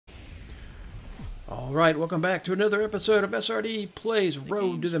All right, welcome back to another episode of SRD Plays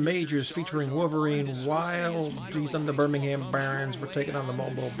Road to the Majors, featuring Wolverine Wild. He's on the Birmingham Barons. We're taking on the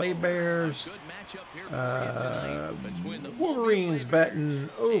Mobile Bay Bears. Wolverine's batting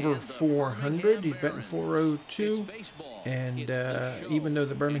over 400. He's batting 402. And even though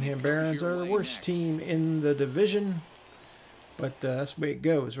the Birmingham Barons are the worst team in the division, but that's the way it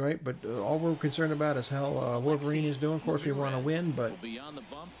goes, right? But all we're concerned about is how Wolverine is doing. Of course, we want to win, but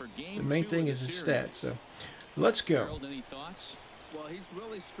the main thing is his stats. So let's go.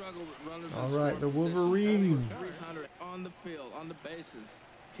 All right, the Wolverine.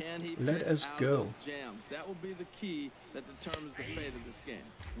 Let us go. That will be the key that determines the fate of this game.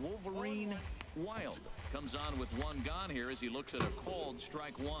 Wolverine Wild comes on with one gone here as he looks at a called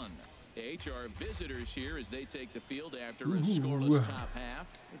strike one. The HR visitors here as they take the field after a scoreless top half.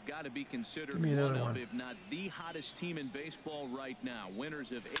 They've got to be considered one of, if not the hottest team in baseball right now.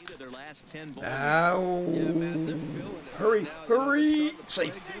 Winners of 8 of their last 10 balls. Ow! Hurry, hurry!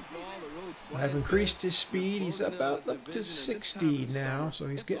 Safe. I've increased his speed. He's about up to 60 now, so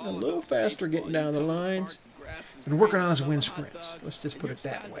he's getting a little faster getting down the lines. Been working on his wind sprints. Let's just put it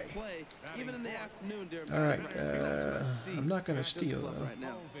that way. All right, I'm not going to steal, though.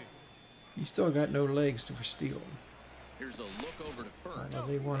 He's still got no legs for stealing. Here's a look over to first.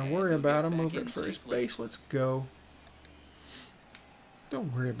 They want to worry about him over at first base. Let's go.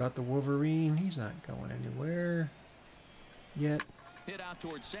 Don't worry about the Wolverine. He's not going anywhere yet. Hit out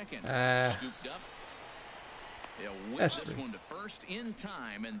towards second. Scooped up. That's this one to first in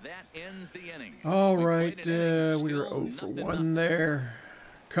time, and that ends the inning. All right, we were 0 for 1 there.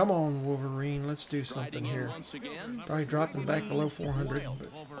 Come on, Wolverine. Let's do something here. Probably dropped him back below 400, but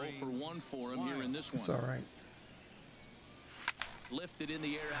it's all right. Lifted in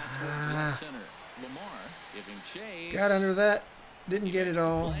the air out center. Lamar giving chase. Got under that. Didn't get it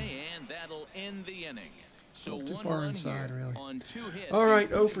all. And that'll end the inning. So too far inside, really. On 2 hits. All right,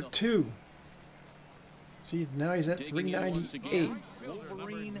 0 for 2. See, now he's at 398.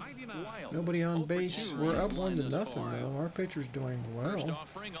 Nobody on base. We're up 1-0 though. Our pitcher's doing well.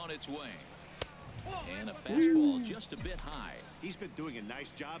 And a fastball just a bit high. He's been doing a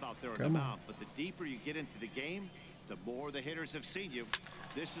nice job out there on the mound, but the deeper you get into the game, the more the hitters have seen you.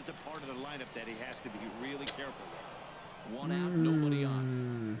 This is the part of the lineup that he has to be really careful with. 1 out, nobody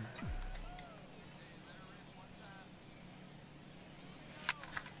on.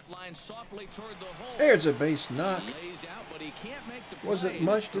 Softly toward the hole. There's a base knock. Wasn't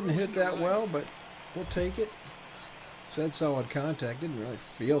much, didn't hit that well, but we'll take it. Said solid contact, didn't really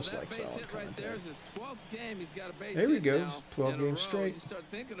feel like solid contact. There he goes, 12 games straight. Start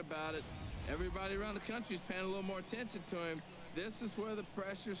thinking about it. Everybody around the country is paying a little more attention to him. This is where the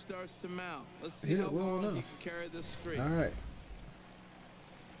pressure starts to mount. Let's see how long he can carry this streak. All right.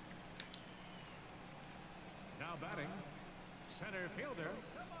 Now batting, center fielder.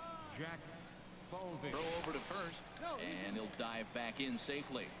 Throw over to first, and he'll dive back in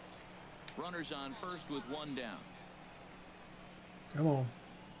safely. Runners on first with 1 down. Come on.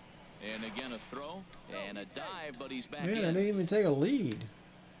 And again a throw and a dive, but he's back in. in. I didn't even take a lead.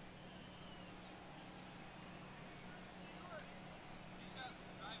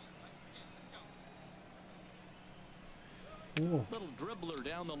 Ooh. Little dribbler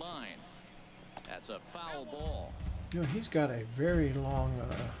down the line. That's a foul ball. You know, he's got a very long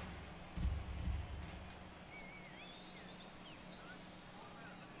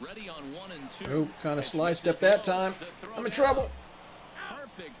ready on 1 and 2. oh, kind of sliced up that time. I'm in trouble.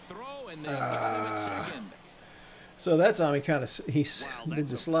 Perfect throw, and they at second. So that time he kind of did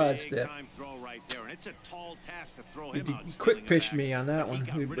the slide step. He quick pitched me on that one.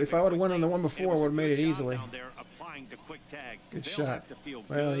 If I would have won on the one before, I would have made it easily. Good shot.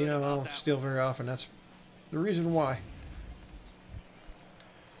 Well, you know, I don't steal very often. That's the reason why.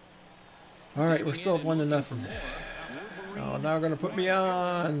 All right, we're still up 1-0. Oh, now they're going to put me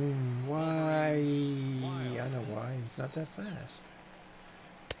on. Why? I know why. He's not that fast.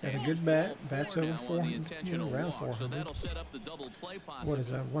 Got a good bat. Bat's over 400, you know, around 400. What is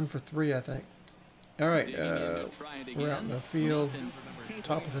that? 1 for 3, I think. All right, we're out in the field.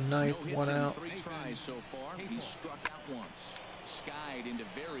 Top of the 9th, 1 out. He struck out once. Skied into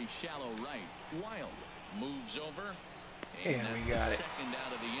very shallow right. Wild moves over. And we got it. Second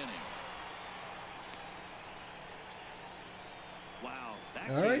out of the inning. Wow.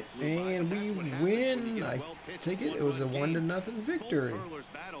 All right, and we win. I take it. It was a 1-0 victory.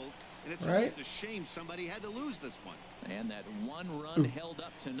 Right? Somebody had to lose this one. And that 1 run held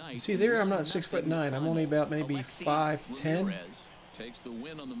up tonight. See there, I'm not 6'9". I'm only about maybe 5'10". Takes the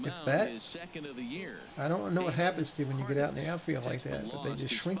win on the mound, If that, his second of the year. I don't know what happens to you when you get out in the outfield like that, but they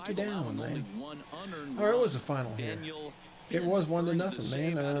just shrink you down, man. All right, what was the final here? It was 1-0,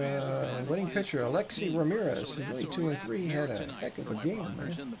 man. Winning pitcher Alexi Ramirez is only 2-3. He had a heck of a game,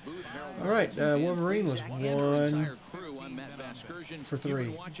 man. All right, Wolverine was 1 for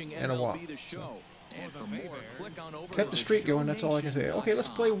 3 and a walk. So. Kept the streak going. That's all I can say. Okay, let's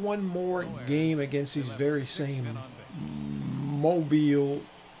play one more game against these very same Mobile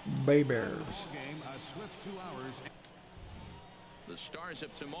Bay Bears.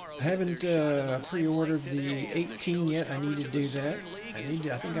 I haven't pre-ordered the 18 yet. I need to do that. I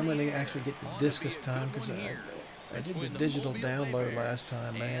think I'm going to actually get the disc this time because I did the digital download last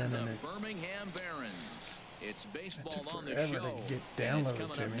time, man, and it took forever to get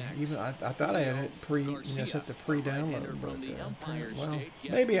downloaded to me. Even I thought I had it set the pre-download, but well,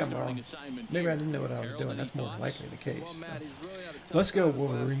 maybe I'm wrong. Maybe I didn't know what I was doing. That's more than likely the case. So. Let's go,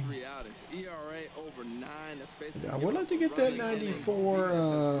 Wolverine. I would like to get that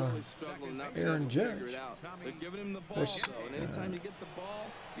 94 Aaron Judge. Of course,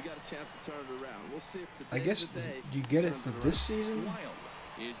 I guess you get it for this season.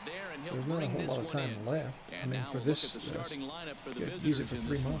 There's not a whole lot of time left. I mean, for this, use it for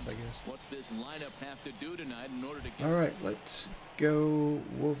 3 months, I guess. All right, let's go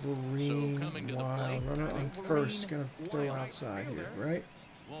Wolverine. Wild runner on first. Gonna throw outside here, right?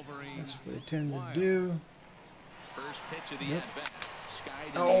 That's what they tend to do. Yep.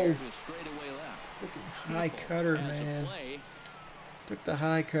 Oh, freaking high cutter, man. Took the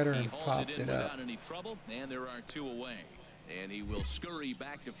high cutter and popped it up. And there are 2 away. And he will scurry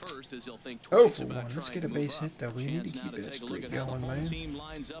back to first as he'll think twice about trying. Let's get a base hit, though. We need to keep that streak going, man. Team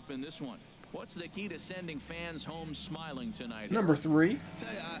lines up in this one. What's the key to sending fans home smiling tonight? Number 3. I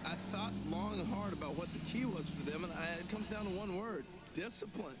tell you, I thought long and hard about what the key was for them, and it comes down to one word: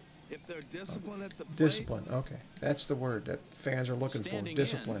 discipline. If they're disciplined at the plate. Discipline. Okay, that's the word that fans are looking for.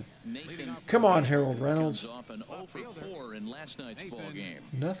 Discipline. Come on, Harold Reynolds.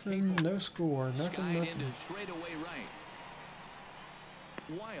 Nothing, no score, nothing.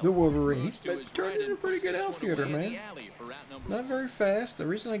 The Wolverine. He's been turning into a pretty good outfielder, man. Not very fast. The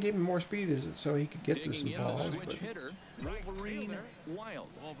reason I gave him more speed is so he could get to some balls. But Wolverine Wild.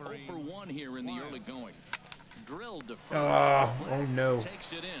 0 for 1 here in the early going. Drilled to first. Oh no.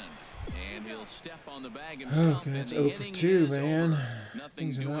 Takes it in. And he'll step on the bag himself. Okay, that's 0 for 2, man.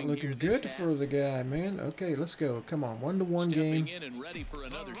 Things are not looking good for the guy, man. Okay, let's go. Come on, 1-1 game. In and ready for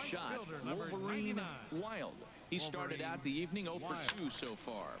another shot. Wolverine Wild. He started out the evening 0 for 2 so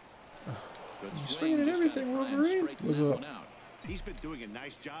far. He's swinging at everything, Wolverine. What's up? He's been doing a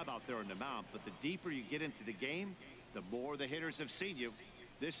nice job out there on the mound, but the deeper you get into the game, the more the hitters have seen you.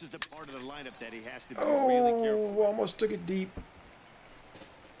 This is the part of the lineup that he has to be really careful. Oh, almost took it deep.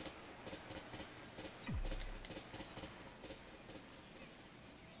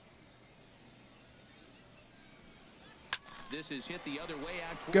 This is hit the other way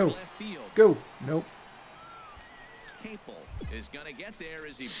out toward Go. left field. Go. Nope. Capel is going to get there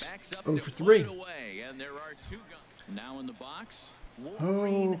as he backs up 0 to for 3. away, and there are 2 guns. Now in the box.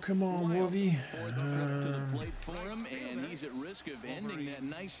 Oh, come on, Wolvie. To the plate for him, and he's at risk of ending that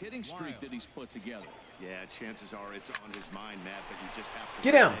nice hitting streak that he's put together. Yeah, chances are it's on his mind, Matt, but you just have to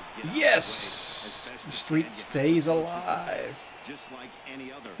get down. Yes! The streak stays alive. Just like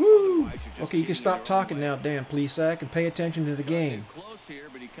any other. Woo! Okay, you can stop talking now, Dan Plesac, and pay attention to the game.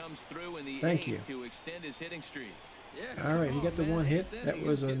 Thank you. All right, he got the one hit. That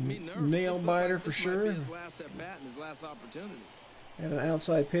was a nail biter for sure. And an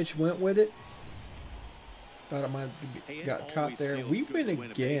outside pitch went with it. Thought it might have got caught there. We win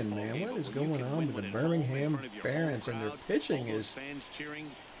again, man. What is going on with the Birmingham Barons? And their pitching is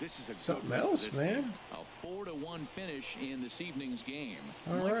something else, man. A 4-1 finish in this evening's game.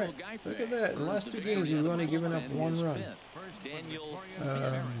 All right, look at that. In the last 2 games, we've only given up 1 run.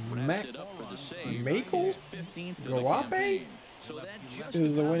 Maple? Guape?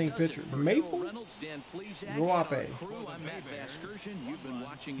 Is the winning pitcher. Maple? Guape.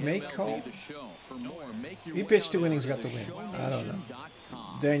 Maple? He pitched 2 innings, got the win. I don't know.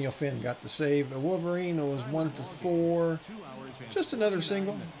 Daniel Finn got the save. Wolverine was 1 for 4. Just another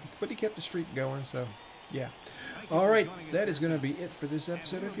single, but he kept the streak going, so yeah. All right, that is going to be it for this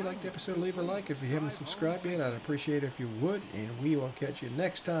episode. If you liked the episode, leave a like. If you haven't subscribed yet, I'd appreciate it if you would. And we will catch you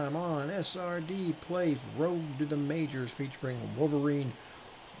next time on SRD Plays Road to the Majors featuring Wolverine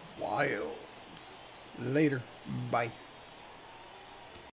Wild. Later. Bye.